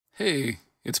Hey,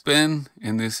 it's Ben,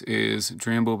 and this is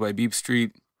Drambo by Beep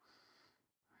Street.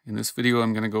 In this video,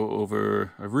 I'm going to go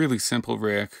over a really simple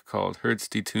rack called Hertz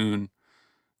Detune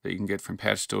that you can get from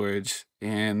Patch Storage,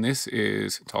 and it's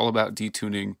all about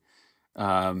detuning.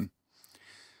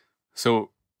 So,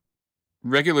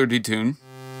 regular detune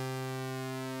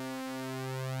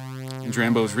in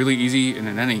Drambo is really easy, and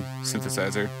in any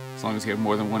synthesizer, as long as you have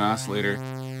more than one oscillator,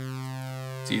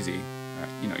 it's easy.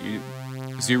 You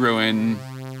zero in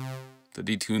the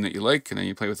detune that you like, and then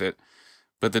you play with it.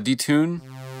 But the detune,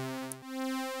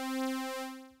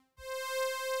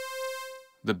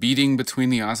 the beating between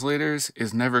the oscillators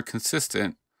is never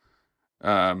consistent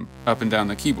up and down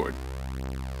the keyboard.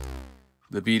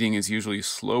 The beating is usually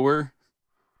slower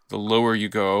the lower you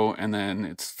go, and then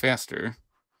it's faster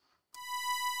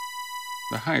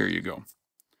the higher you go.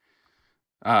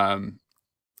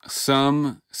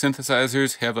 Some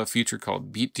synthesizers have a feature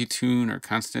called beat detune or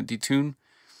constant detune,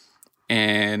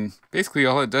 and basically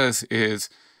all it does is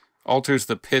alters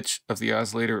the pitch of the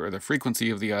oscillator or the frequency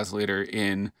of the oscillator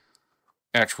in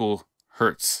actual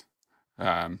hertz,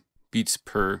 beats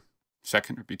per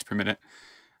second or beats per minute.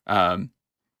 And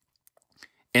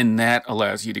that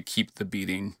allows you to keep the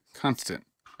beating constant.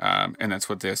 And that's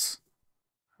what this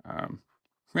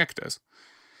rack does.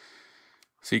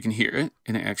 So you can hear it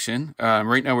in action.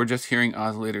 Right now we're just hearing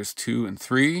oscillators 2 and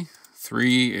 3.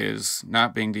 3 is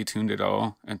not being detuned at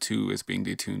all, and 2 is being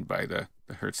detuned by the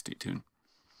Hertz Detune.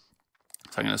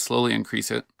 So I'm going to slowly increase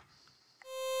it.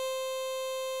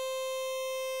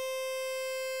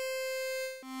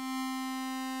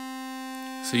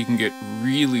 So you can get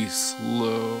really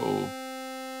slow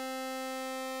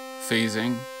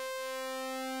phasing,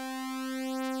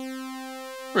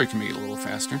 or you can make it a little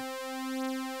faster,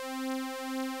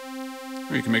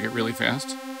 or you can make it really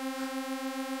fast.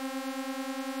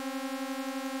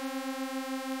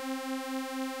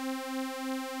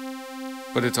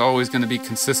 But it's always going to be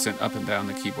consistent up and down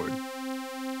the keyboard.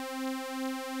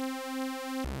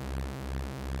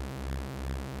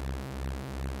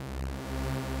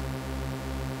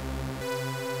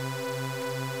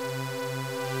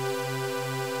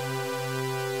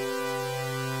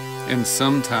 And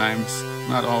sometimes,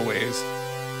 not always,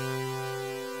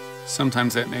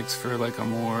 sometimes that makes for like a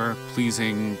more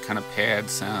pleasing kind of pad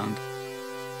sound,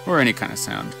 or any kind of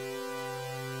sound.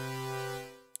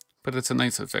 But it's a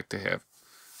nice effect to have.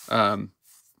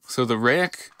 So the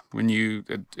rack,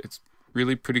 it's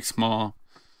really pretty small.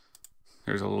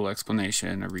 There's a little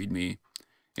explanation, a readme.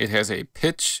 It has a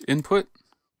pitch input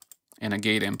and a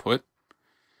gate input.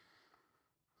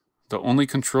 The only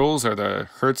controls are the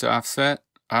Hertz offset.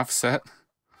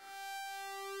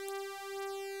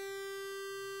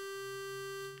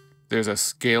 There's a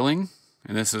scaling,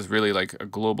 and this is really like a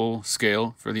global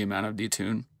scale for the amount of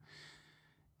detune.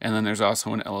 And then there's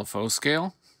also an LFO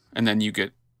scale, and then you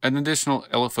get an additional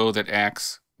LFO that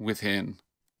acts within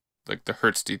like the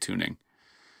Hertz detuning.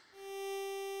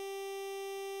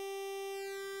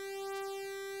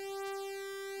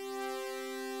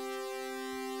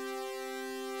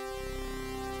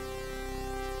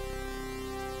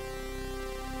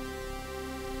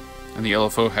 And the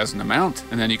LFO has an amount,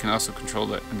 and then you can also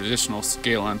control an additional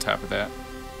scale on top of that.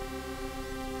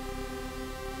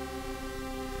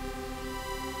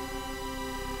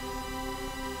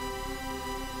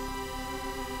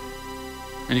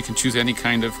 And you can choose any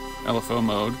kind of LFO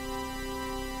mode.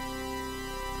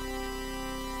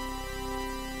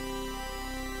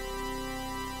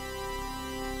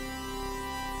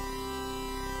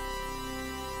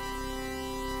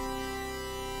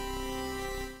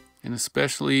 And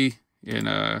especially in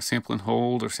a sample and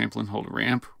hold or sample and hold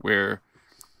ramp, where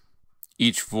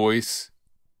each voice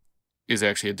is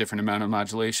actually a different amount of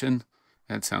modulation,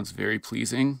 that sounds very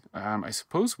pleasing. I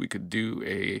suppose we could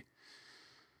do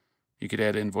you could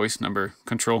add in voice number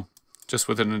control just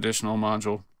with an additional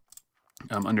module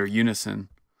under unison,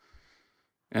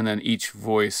 and then each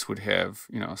voice would have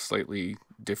a slightly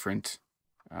different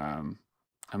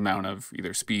amount of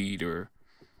either speed or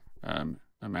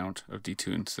amount of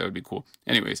detune. So that would be cool.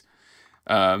 Anyways,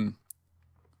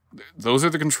 those are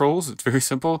the controls. It's very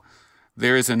simple.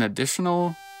 There is an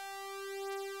additional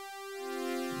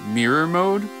mirror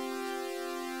mode,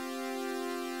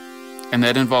 and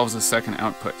that involves a second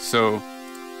output. So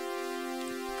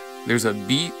there's a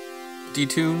beat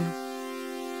detune,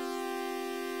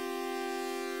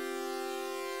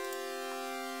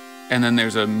 and then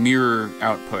there's a mirror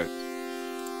output.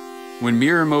 When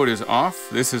mirror mode is off,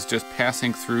 this is just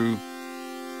passing through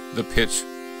the pitch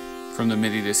from the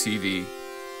MIDI to CV.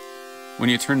 When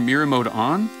you turn mirror mode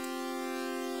on,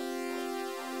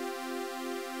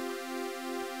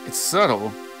 it's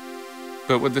subtle,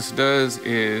 But what this does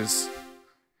is,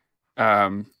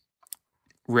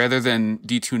 rather than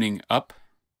detuning up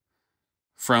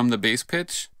from the bass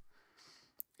pitch,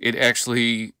 it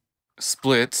actually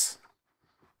splits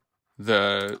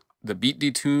the beat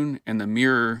detune and the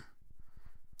mirror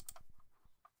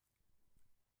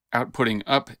outputting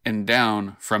up and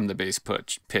down from the bass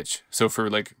pitch. So for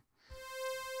like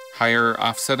higher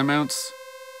offset amounts,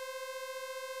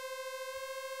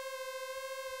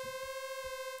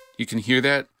 you can hear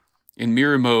that. In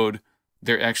mirror mode,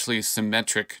 they're actually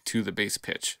symmetric to the bass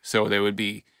pitch. So they would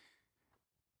be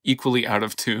equally out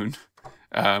of tune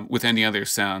with any other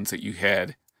sounds that you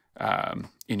had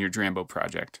in your Drambo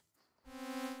project.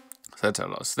 So that's how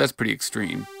it goes. So that's pretty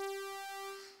extreme.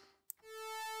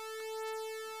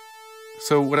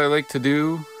 So what I like to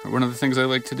do, or one of the things I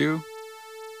like to do,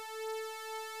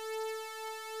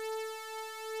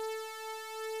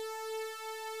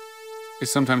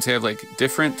 is sometimes have like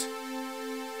different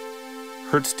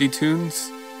Hertz Detunes,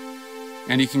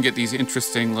 and you can get these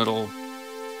interesting little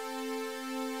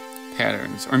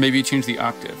patterns. Or maybe you change the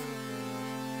octave.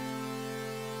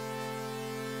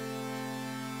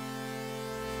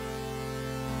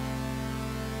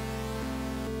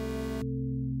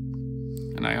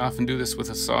 And I often do this with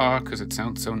a saw because it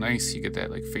sounds so nice. You get that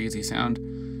like phasey sound.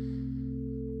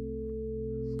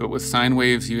 But with sine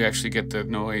waves, you actually get the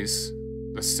noise.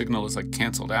 The signal is like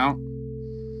canceled out.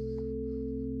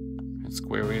 And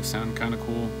square waves sound kind of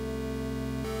cool.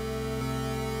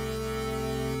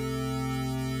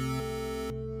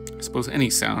 I suppose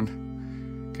any sound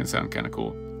can sound kind of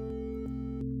cool.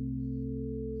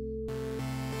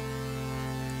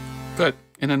 But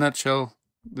in a nutshell,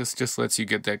 this just lets you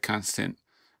get that constant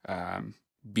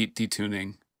beat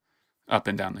detuning up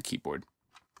and down the keyboard.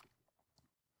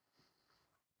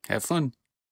 Have fun.